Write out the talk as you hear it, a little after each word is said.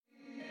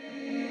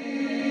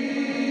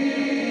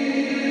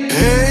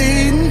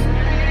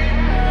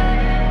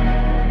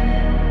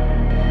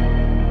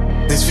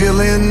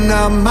filling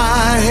up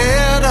my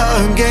head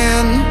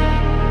again.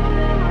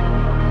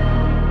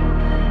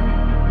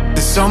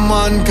 Did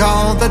someone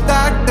call the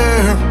doctor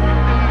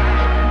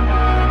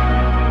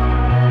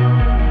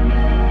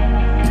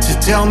to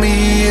tell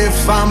me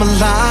if I'm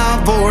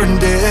alive or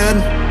dead?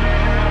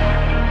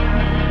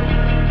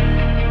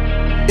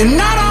 And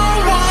I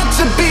don't want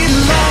to be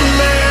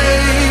lonely,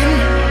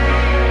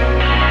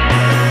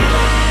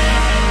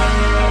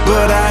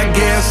 but I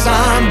guess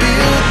I'm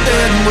built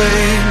that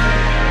way.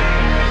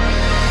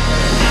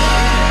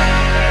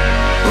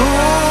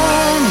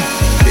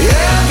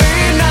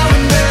 Every now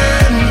and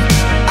then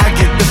I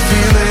get the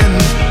feeling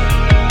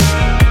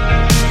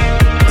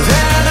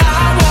that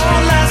I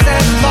won't last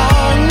that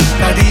long,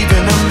 not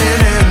even a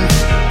minute.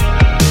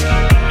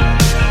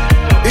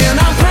 And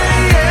I'm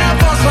praying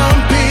for some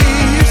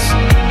peace,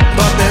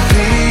 but that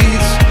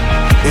peace,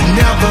 it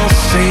never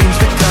seems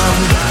to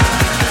come.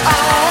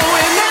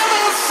 Oh, it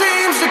never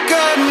seems to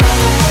come.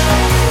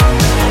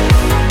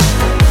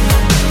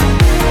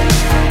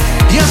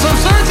 Yes, I'm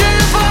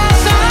searching for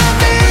some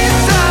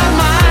peace of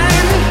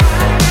mind,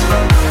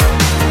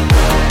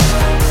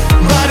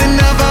 but it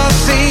never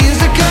seems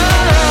to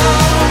come.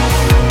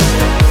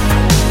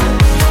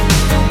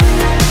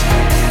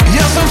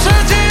 Yes, I'm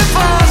searching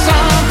for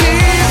some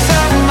peace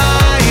of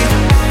mind,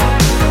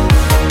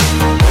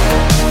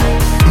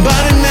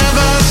 but it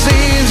never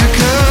seems to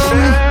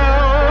come.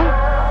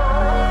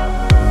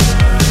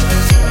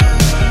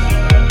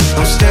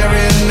 I'm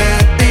staring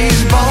at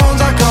these bones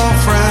I call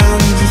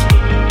friends,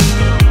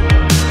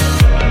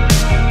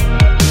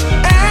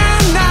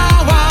 and now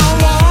I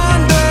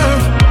wonder,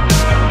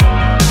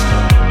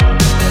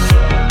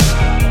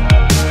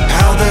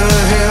 how the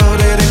hell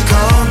did it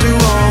come to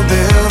all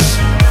this?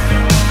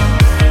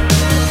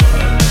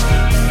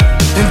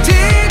 And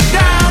deep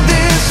down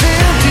this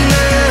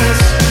emptiness,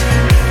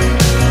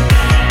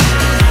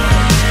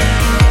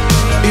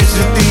 is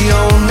it the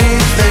only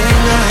thing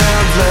I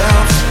have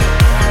left?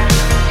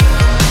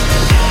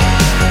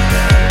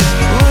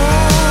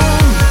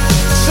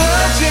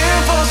 Searching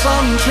for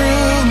some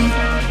truth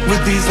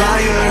with these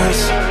liars,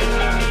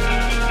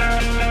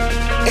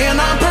 and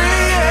I'm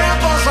praying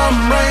for some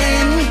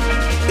rain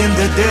in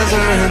the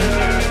desert,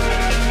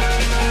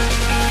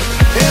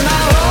 and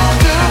I hope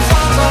to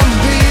find some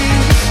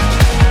peace,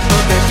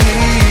 but that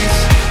peace,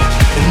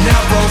 it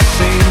never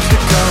seems to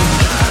come.